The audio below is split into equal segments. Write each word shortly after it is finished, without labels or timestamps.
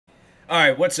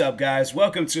Alright, what's up guys?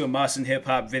 Welcome to a Moss and Hip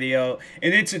Hop video.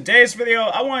 And in today's video,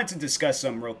 I wanted to discuss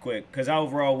something real quick because I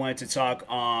overall wanted to talk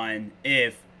on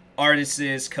if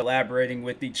artists collaborating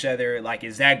with each other, like,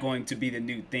 is that going to be the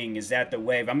new thing? Is that the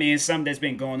wave? I mean, it's something that's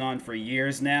been going on for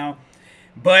years now.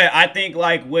 But I think,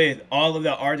 like, with all of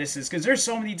the artists, because there's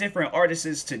so many different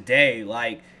artists today,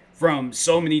 like, from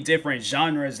so many different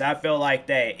genres, I feel like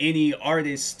that any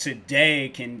artist today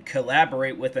can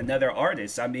collaborate with another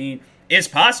artist. I mean, it's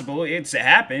possible. It's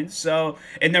happened. So,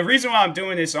 and the reason why I'm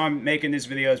doing this, I'm making this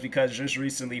video, is because just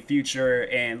recently Future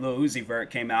and Lil Uzi Vert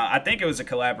came out. I think it was a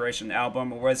collaboration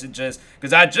album, or was it just,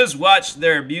 because I just watched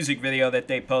their music video that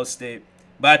they posted,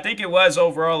 but I think it was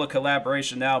overall a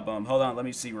collaboration album. Hold on, let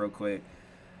me see real quick.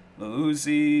 Lil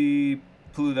Uzi,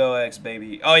 Pluto X,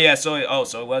 baby. Oh yeah, so it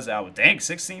was an album. Dang,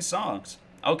 16 songs.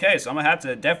 Okay, so I'm gonna have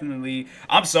to definitely,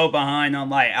 I'm so behind on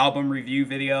like album review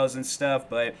videos and stuff,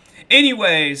 but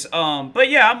anyways, but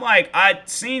yeah, I'm like, I'd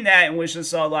seen that and was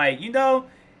just all like, you know,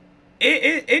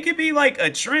 it could be like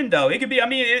a trend though. It could be, I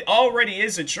mean, it already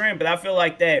is a trend, but I feel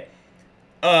like that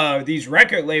these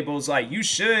record labels, like, you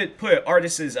should put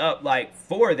artists up like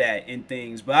for that and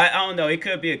things, but I don't know, it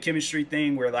could be a chemistry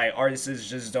thing where like artists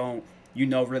just don't, you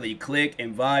know, really click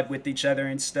and vibe with each other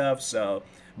and stuff. So,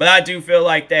 but I do feel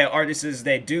like that artists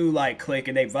that do like click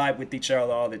and they vibe with each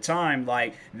other all the time,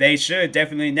 like, they should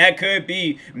definitely, and that could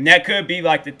be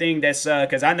like the thing that's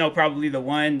because I know probably the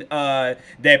one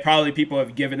that probably people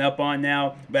have given up on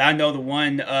now, but I know the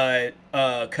one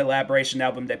collaboration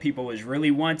album that people was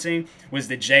really wanting was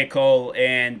the J. Cole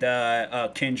and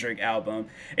Kendrick album,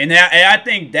 and I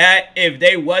think that if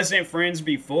they wasn't friends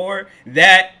before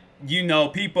that, you know,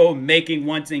 people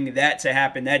wanting that to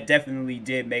happen, that definitely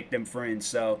did make them friends.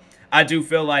 So I do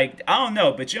feel like, I don't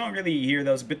know, but you don't really hear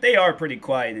those, but they are pretty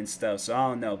quiet and stuff, so I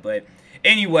don't know. But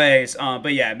anyways,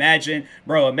 but yeah, imagine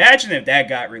if that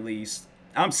got released.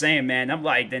 I'm saying, man, I'm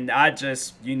like, then I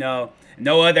just, you know,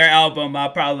 no other album I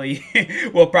probably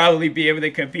will probably be able to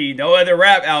compete. No other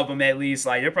rap album, at least.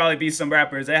 Like, there'll probably be some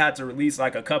rappers that have to release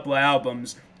like a couple of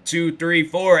albums, 2, 3,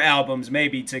 4 albums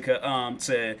maybe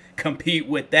to compete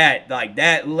with that, like,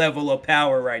 that level of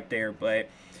power right there. But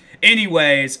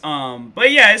anyways,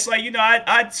 but yeah, it's like, you know,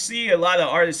 I see a lot of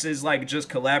artists like just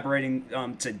collaborating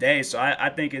today, so I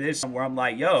think it is something where I'm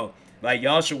like, yo, like,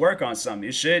 y'all should work on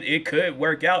something. It could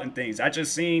work out and things. I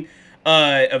just seen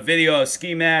a video of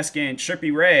Ski Mask and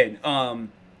Trippie Redd.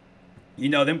 You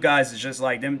know, them guys is just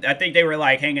like them. I think they were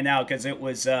like hanging out because it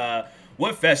was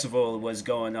what festival was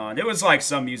going on? It was like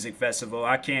some music festival.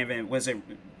 I can't even, was it?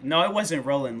 No, it wasn't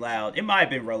Rolling Loud. It might have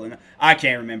been Rolling. I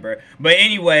can't remember. But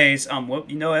anyways, well,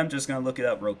 you know what? I'm just gonna look it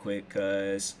up real quick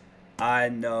because I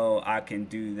know I can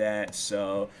do that.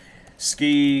 So,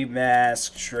 Ski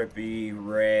Mask, Trippie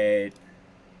Redd.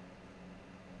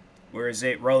 Where is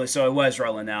it? Rolling. So it was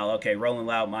Rolling Loud. Okay, Rolling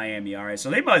Loud, Miami. All right. So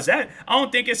they must that. I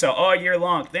don't think it's an all year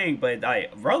long thing, but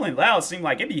like Rolling Loud seemed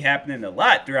like it be happening a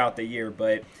lot throughout the year.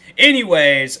 But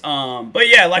anyways, but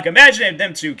yeah, like, imagine if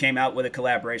them two came out with a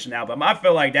collaboration album. I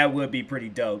feel like that would be pretty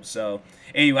dope. So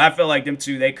anyway, I feel like them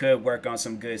two, they could work on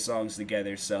some good songs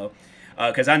together. So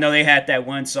because I know they had that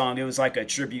one song. It was like a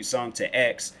tribute song to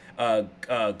X,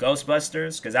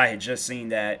 Ghostbusters. Because I had just seen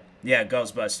that. Yeah,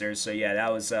 Ghostbusters. So yeah,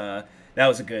 that was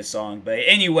a good song. But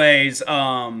anyways,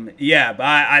 yeah, but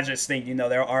I just think, you know,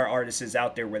 there are artists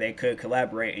out there where they could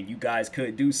collaborate and you guys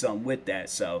could do something with that.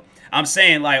 So I'm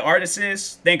saying, like,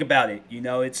 artists, think about it. You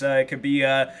know, it could be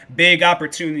a big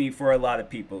opportunity for a lot of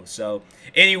people. So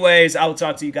anyways, I will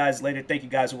talk to you guys later. Thank you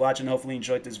guys for watching. Hopefully you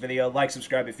enjoyed this video. Like,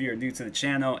 subscribe if you're new to the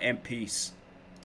channel, and peace.